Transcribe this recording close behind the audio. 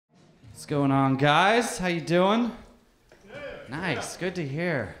What's going on, guys? How you doing? Nice, good to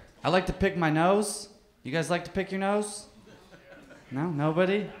hear. I like to pick my nose. You guys like to pick your nose? No,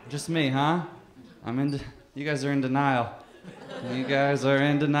 nobody? Just me, huh? You guys are in denial. You guys are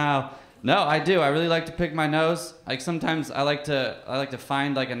in denial. No, I do. I really like to pick my nose. Like sometimes I like to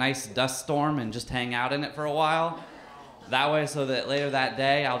find like a nice dust storm and just hang out in it for a while. That way, so that later that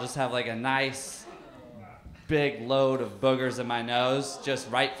day I'll just have like a nice big load of boogers in my nose,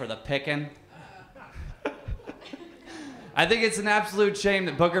 just right for the picking. I think it's an absolute shame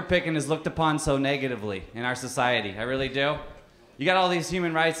that booger picking is looked upon so negatively in our society. I really do. You got all these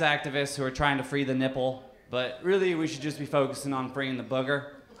human rights activists who are trying to free the nipple, but really we should just be focusing on freeing the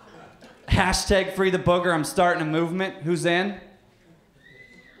booger. Hashtag free the booger. I'm starting a movement. Who's in?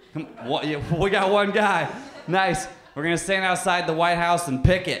 We got one guy. Nice. We're gonna stand outside the White House and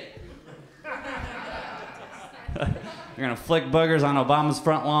pick it. We're gonna flick boogers on Obama's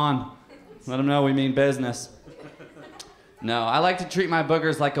front lawn. Let him know we mean business. No, I like to treat my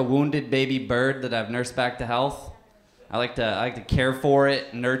boogers like a wounded baby bird that I've nursed back to health. I like to care for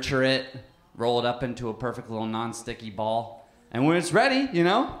it, nurture it, roll it up into a perfect little non-sticky ball. And when it's ready, you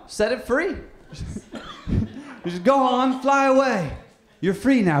know, set it free. Just go on, fly away. You're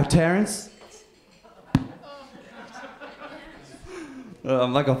free now, Terrence.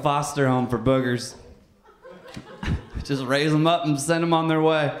 I'm like a foster home for boogers. Just raise them up and send them on their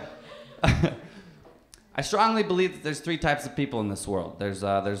way. I strongly believe that there's three types of people in this world. There's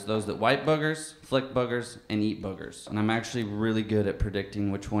those that wipe boogers, flick boogers, and eat boogers. And I'm actually really good at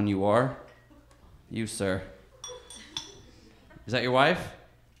predicting which one you are. You, sir. Is that your wife?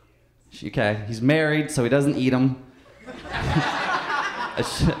 Okay, he's married, so he doesn't eat them.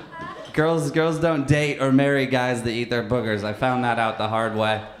 Girls don't date or marry guys that eat their boogers. I found that out the hard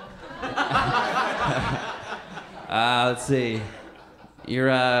way. Let's see.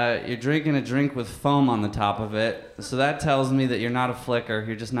 You're drinking a drink with foam on the top of it, so that tells me that you're not a flicker.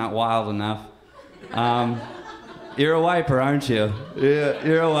 You're just not wild enough. You're a wiper, aren't you? Yeah,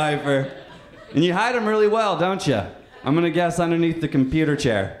 you're a wiper. And you hide them really well, don't you? I'm gonna guess underneath the computer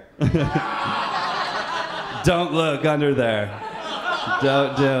chair. Don't look under there.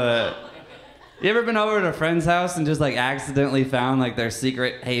 Don't do it. You ever been over to a friend's house and just like accidentally found like their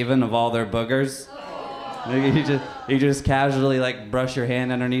secret haven of all their boogers? You just casually like brush your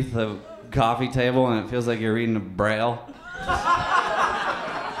hand underneath the coffee table and it feels like you're reading a braille.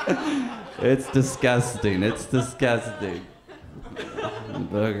 It's disgusting. It's disgusting.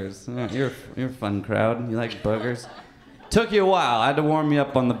 Boogers. You're a fun crowd. You like boogers? Took you a while. I had to warm you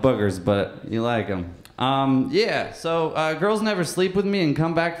up on the boogers, but you like them. Yeah. So girls never sleep with me and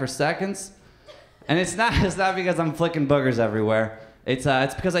come back for seconds, and it's not because I'm flicking boogers everywhere. It's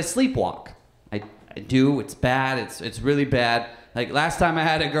because I sleepwalk. I do. It's bad. It's really bad. Like last time I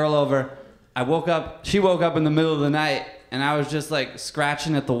had a girl over, she woke up in the middle of the night, and I was just like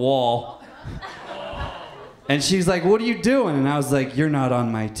scratching at the wall. And she's like, "What are you doing?" And I was like, "You're not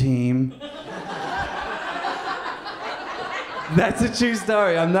on my team." That's a true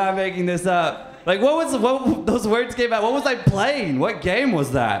story. I'm not making this up. Like, what those words came out? What was I playing? What game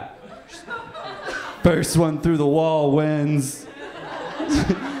was that? First one through the wall wins.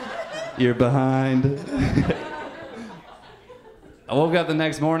 You're behind. I woke up the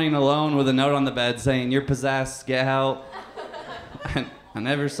next morning alone with a note on the bed saying, "You're possessed, get help." I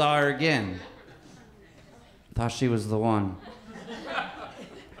never saw her again. Thought she was the one.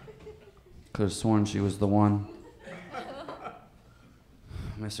 Could have sworn she was the one.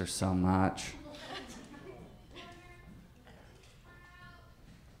 I miss her so much.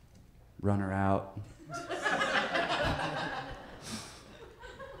 Run her out.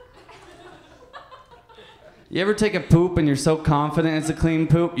 You ever take a poop and you're so confident it's a clean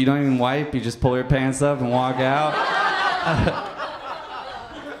poop, you don't even wipe, you just pull your pants up and walk out?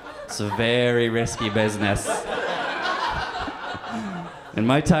 It's a very risky business. And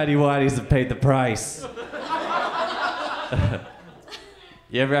my tidy whities have paid the price.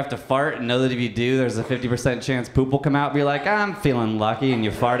 You ever have to fart and know that if you do, there's a 50% chance poop will come out? Be like, I'm feeling lucky, and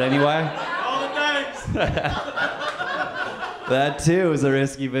you fart anyway? Oh, thanks! That too is a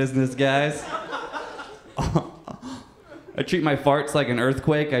risky business, guys. I treat my farts like an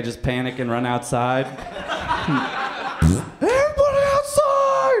earthquake. I just panic and run outside. Everybody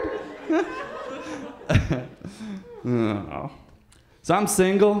outside! Oh. So I'm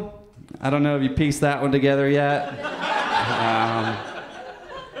single. I don't know if you pieced that one together yet.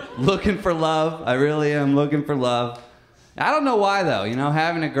 Looking for love. I really am looking for love. I don't know why though. You know,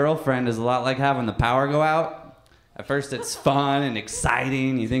 having a girlfriend is a lot like having the power go out. At first it's fun and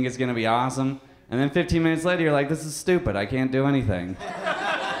exciting. You think it's gonna be awesome. And then 15 minutes later, you're like, this is stupid. I can't do anything.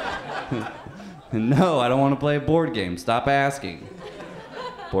 No, I don't want to play a board game. Stop asking.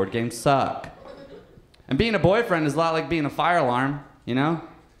 Board games suck. And being a boyfriend is a lot like being a fire alarm, you know?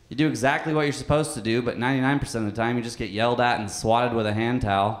 You do exactly what you're supposed to do, but 99% of the time you just get yelled at and swatted with a hand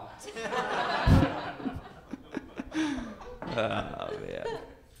towel. Oh, man.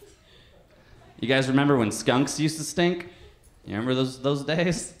 You guys remember when skunks used to stink? You remember those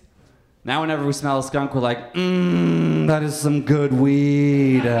days? Now whenever we smell a skunk, we're like, that is some good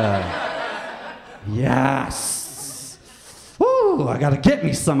weed. Yes. Woo, I gotta get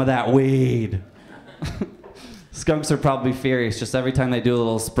me some of that weed. Skunks are probably furious. Just every time they do a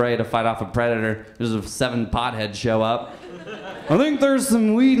little spray to fight off a predator, there's 7 potheads show up. I think there's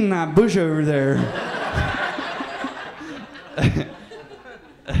some weed in that bush over there.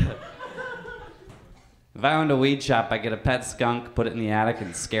 If I owned a weed shop, I'd get a pet skunk, put it in the attic,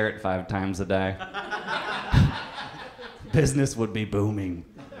 and scare it 5 times a day. Business would be booming.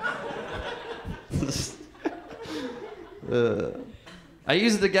 I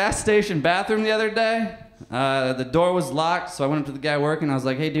used the gas station bathroom the other day. The door was locked, so I went up to the guy working. I was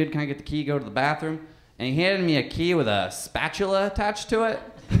like, hey, dude, can I get the key, go to the bathroom? And he handed me a key with a spatula attached to it.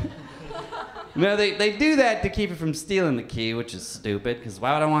 No, they do that to keep you from stealing the key, which is stupid, because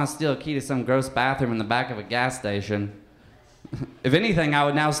why would I want to steal a key to some gross bathroom in the back of a gas station? If anything, I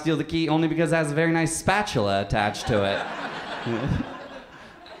would now steal the key only because it has a very nice spatula attached to it.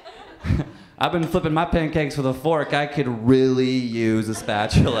 I've been flipping my pancakes with a fork. I could really use a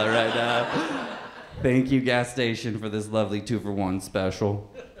spatula right now. Thank you, gas station, for this lovely 2-for-1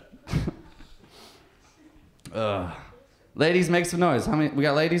 special. Ladies, make some noise. How many? We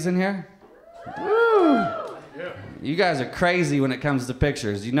got ladies in here? Woo! Yeah. You guys are crazy when it comes to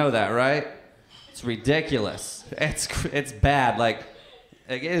pictures. You know that, right? It's ridiculous. It's bad. Like,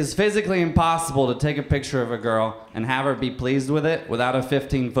 it is physically impossible to take a picture of a girl and have her be pleased with it without a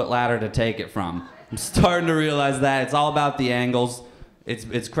 15-foot ladder to take it from. I'm starting to realize that. It's all about the angles.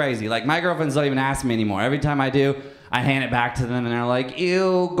 It's crazy. Like, my girlfriends don't even ask me anymore. Every time I do, I hand it back to them and they're like,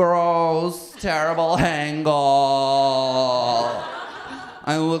 ew, gross, terrible angle.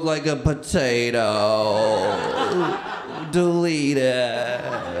 I look like a potato. Delete it.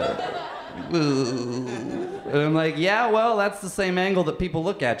 Ooh. And I'm like, yeah, well, that's the same angle that people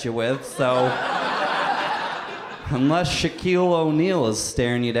look at you with, so unless Shaquille O'Neal is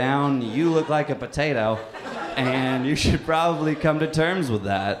staring you down, you look like a potato, and you should probably come to terms with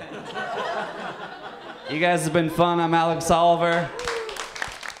that. You guys have been fun. I'm Alex Oliver.